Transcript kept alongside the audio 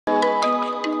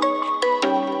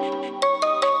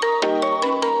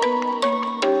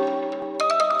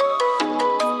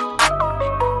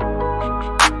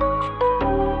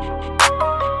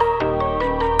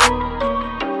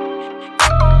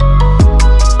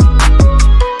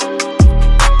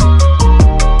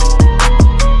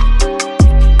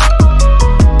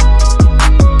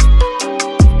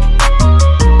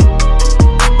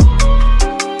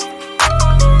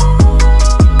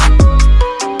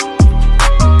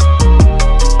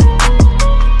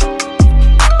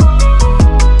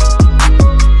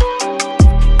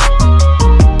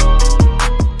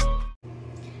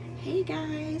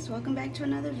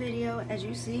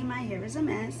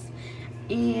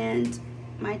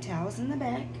my towels in the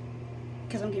back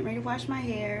because I'm getting ready to wash my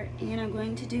hair, and I'm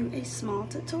going to do a small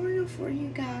tutorial for you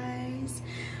guys.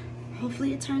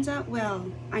 Hopefully it turns out well.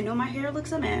 I know my hair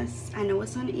looks a mess. I know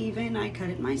it's uneven. I cut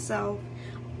it myself,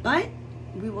 but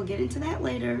we will get into that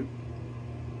later.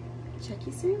 Check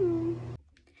you soon.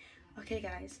 Okay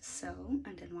guys, so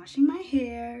I'm done washing my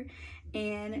hair,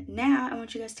 and now I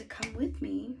want you guys to come with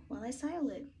me while I style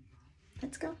it.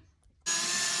 Let's go.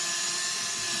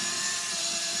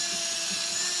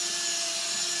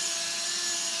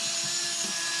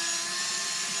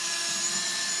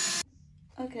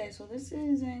 Okay, so this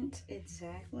isn't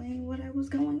exactly what I was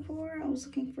going for. I was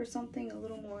looking for something a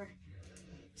little more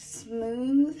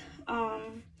smooth,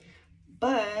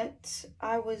 but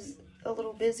I was a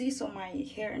little busy, so my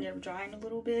hair ended up drying a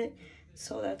little bit,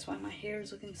 so that's why my hair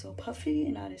is looking so puffy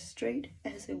and not as straight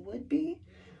as it would be.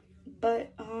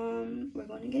 But we're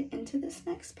going to get into this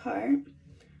next part.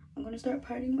 I'm going to start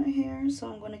parting my hair,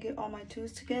 so I'm going to get all my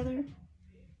tools together,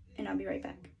 and I'll be right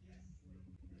back.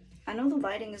 I know the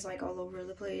lighting is like all over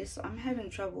the place. I'm having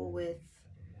trouble with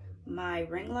my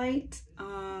ring light.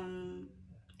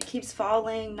 It keeps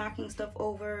falling, knocking stuff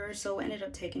over, so it ended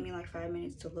up taking me like 5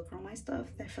 minutes to look for all my stuff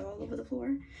that fell all over the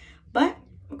floor. But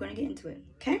we're gonna get into it,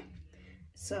 okay?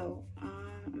 So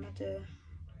I'm about to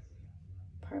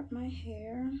part my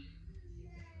hair.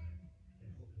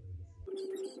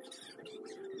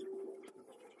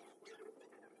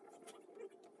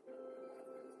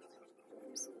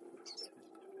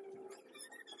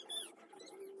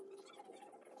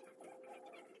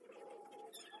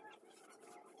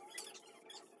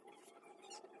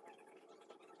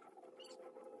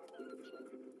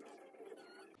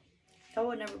 Y'all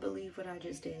will never believe what I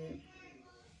just did.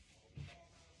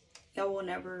 Y'all will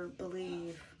never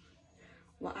believe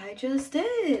what I just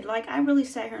did. Like, I really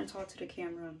sat here and talked to the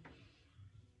camera,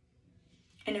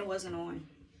 and it wasn't on.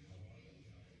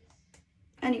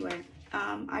 Anyway,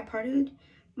 I parted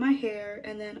my hair,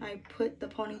 and then I put the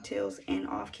ponytails in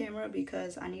off camera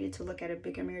because I needed to look at a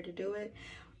bigger mirror to do it.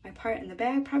 My part in the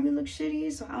back probably looks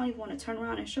shitty, so I don't even want to turn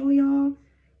around and show y'all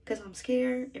because I'm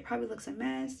scared. It probably looks a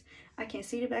mess. I can't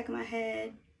see the back of my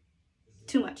head.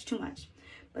 Too much.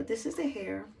 But this is the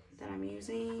hair that I'm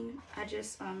using. I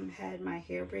just had my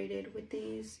hair braided with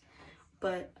these,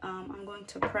 but I'm going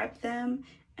to prep them,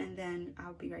 and then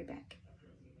I'll be right back.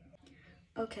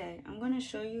 Okay, I'm going to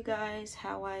show you guys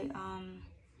how I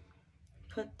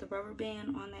put the rubber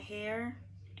band on the hair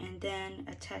and then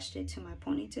attached it to my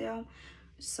ponytail.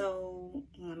 So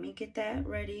let me get that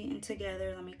ready and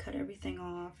together. Let me cut everything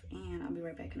off, and I'll be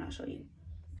right back and I'll show you.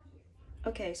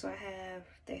 Okay, so I have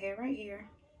the hair right here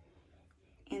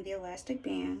and the elastic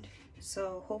band.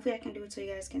 So hopefully I can do it so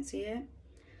you guys can see it.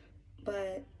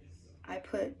 But I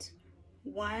put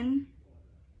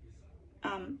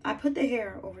I put the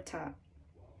hair over top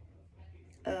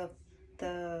of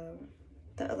the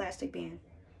elastic band.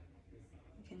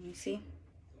 Can you see?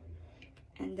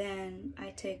 And then I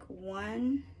take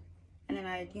one, and then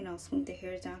I, smooth the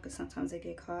hairs down because sometimes they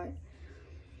get caught.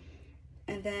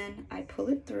 And then I pull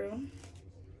it through,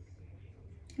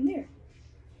 and there.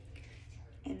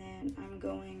 And then I'm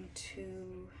going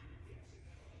to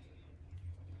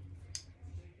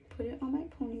put it on my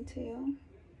ponytail.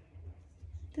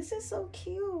 This is so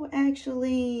cute,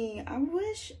 actually. I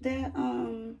wish that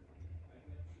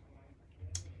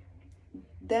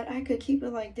that I could keep it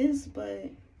like this, but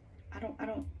I don't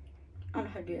know how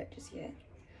to do that just yet.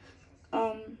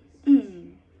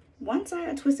 One side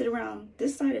I twisted around.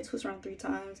 This side I twisted around 3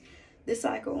 times. This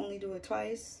side I could only do it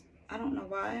twice. I don't know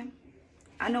why.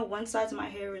 I know one side of my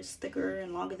hair is thicker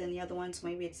and longer than the other one, so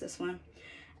maybe it's this one.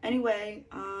 Anyway,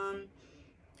 I'm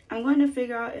going to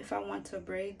figure out if I want to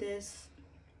braid this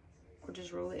or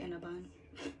just roll it in a bun.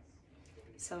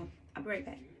 So I'll be right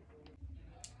back.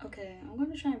 Okay, I'm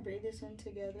going to try and braid this in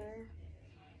together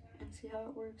and see how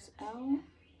it works out.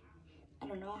 I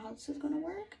don't know how this is going to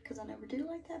work because I never did it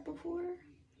like that before,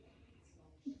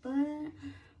 but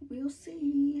we'll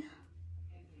see.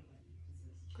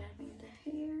 Grabbing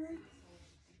the hair.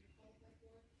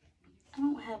 I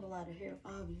don't have a lot of hair,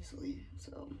 obviously,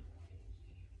 so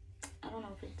I don't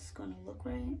know if it's going to look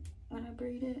right when I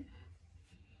braid it.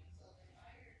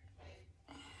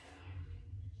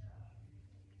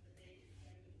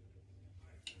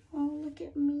 Oh, look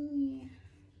at me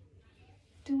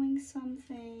doing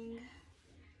something.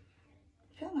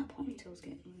 I feel like my ponytail's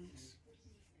getting loose.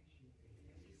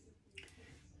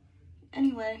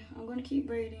 Anyway, I'm going to keep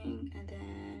braiding, and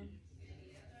then,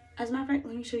 as a matter of fact,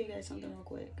 let me show you guys something real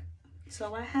quick.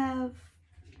 So I have,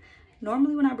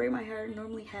 normally when I braid my hair, I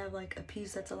normally have like a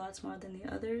piece that's a lot smaller than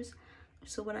the others.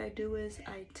 So what I do is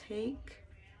I take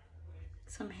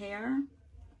some hair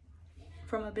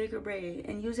from a bigger braid,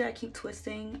 and usually I keep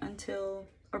twisting until,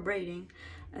 or braiding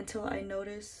until I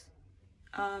notice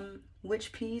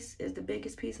which piece is the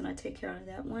biggest piece, and I take care of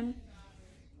that one.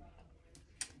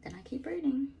 Then I keep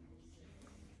braiding.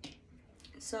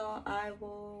 So I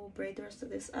will braid the rest of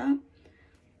this up.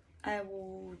 I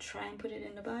will try and put it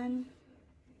in the bun,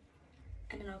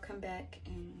 and then I'll come back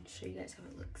and show you guys how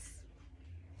it looks.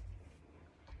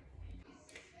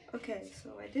 Okay,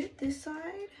 so I did this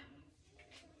side.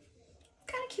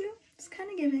 Kind of cute. It's kind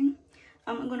of giving.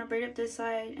 I'm going to braid up this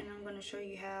side, and I'm going to show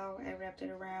you how I wrapped it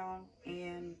around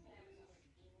and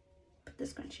put the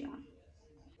scrunchie on.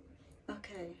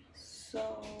 Okay,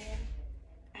 so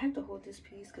I have to hold this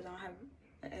piece because I don't have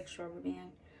an extra rubber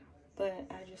band, but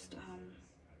I just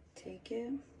take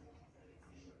it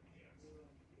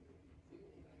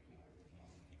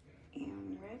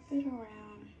and wrap it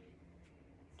around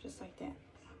just like that.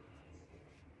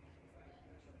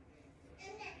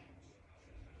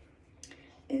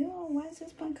 Ew, why is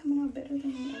this one coming out better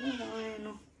than the other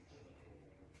one?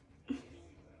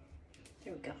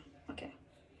 There we go. Okay.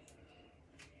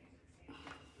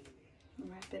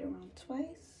 Wrap it around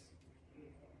twice.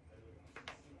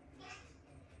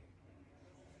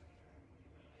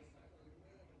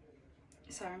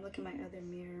 Sorry, I'm looking at my other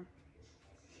mirror.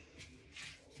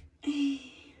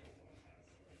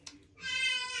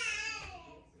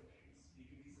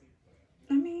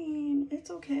 I mean, it's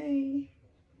okay.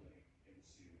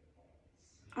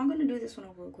 I'm gonna do this one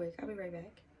over real quick. I'll be right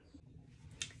back.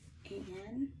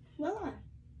 And voila.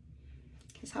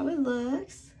 Here's how it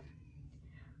looks.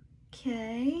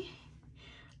 Okay.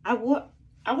 I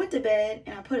went to bed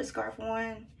and I put a scarf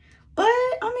on. But,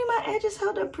 I mean, my edges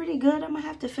held up pretty good. I'm gonna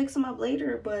have to fix them up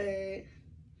later, but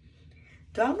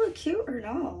do I look cute or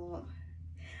no?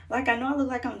 Like, I know I look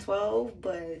like I'm 12,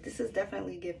 but this is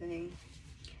definitely giving.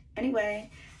 Anyway,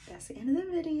 that's the end of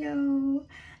the video.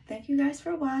 Thank you guys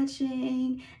for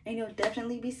watching, and you'll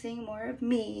definitely be seeing more of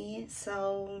me.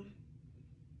 So,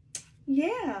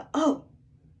 yeah. Oh,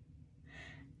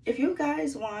 if you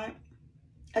guys want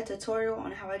a tutorial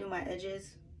on how I do my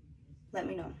edges, let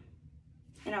me know,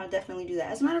 and I'll definitely do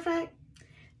that. As a matter of fact,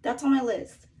 that's on my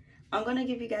list. I'm gonna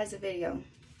give you guys a video.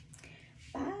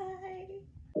 Bye.